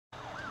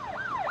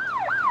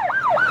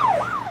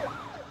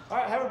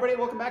everybody,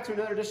 welcome back to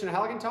another edition of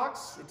Halligan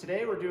Talks.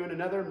 Today we're doing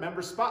another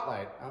member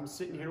spotlight. I'm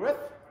sitting here with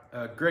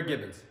Greg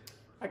Gibbons.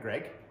 Hi,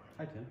 Greg.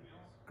 Hi, Tim.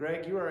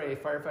 Greg, you are a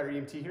firefighter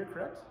EMT here,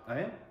 correct?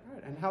 I am. All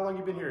right. And how long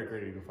have you been here at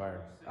Greater Eagle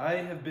Fire? I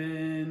have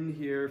been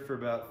here for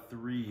about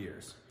 3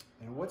 years.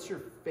 And what's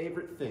your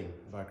favorite thing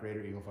about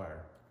Greater Eagle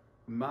Fire?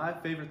 My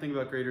favorite thing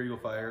about Greater Eagle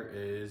Fire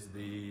is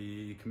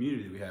the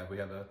community we have. We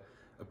have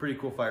a pretty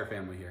cool fire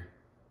family here.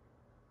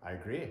 I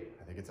agree.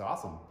 I think it's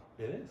awesome.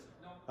 It is.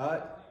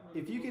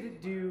 If you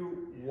could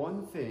do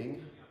one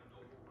thing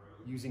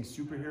using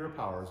superhero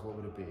powers, what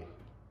would it be?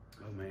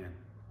 Oh man.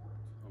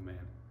 Oh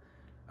man.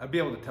 I'd be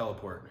able to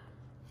teleport.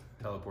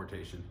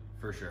 Teleportation,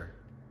 for sure.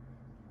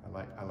 I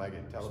like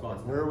it. Teleport.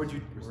 Response Where would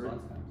times.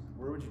 you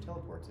where would you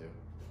teleport to?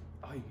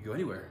 Oh, you could go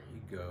anywhere.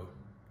 You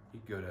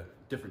could go to a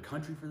different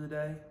country for the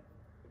day.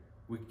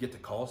 We could get to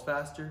calls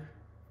faster.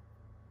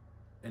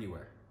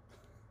 Anywhere.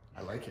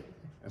 I like it.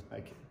 I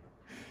like it.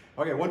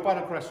 Okay, one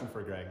final question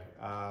for Greg.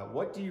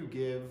 What do you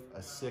give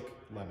a sick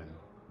lemon?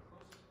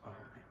 Oh man,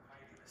 what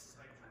do you give a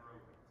sick lemon?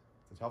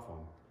 It's a tough one.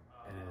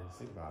 It is.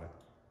 Think about it.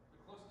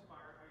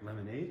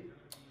 Lemonade?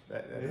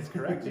 That is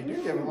correct. You do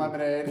give him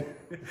lemonade.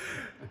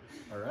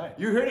 All right.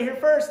 You heard it here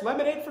first.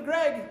 Lemonade for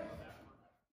Greg.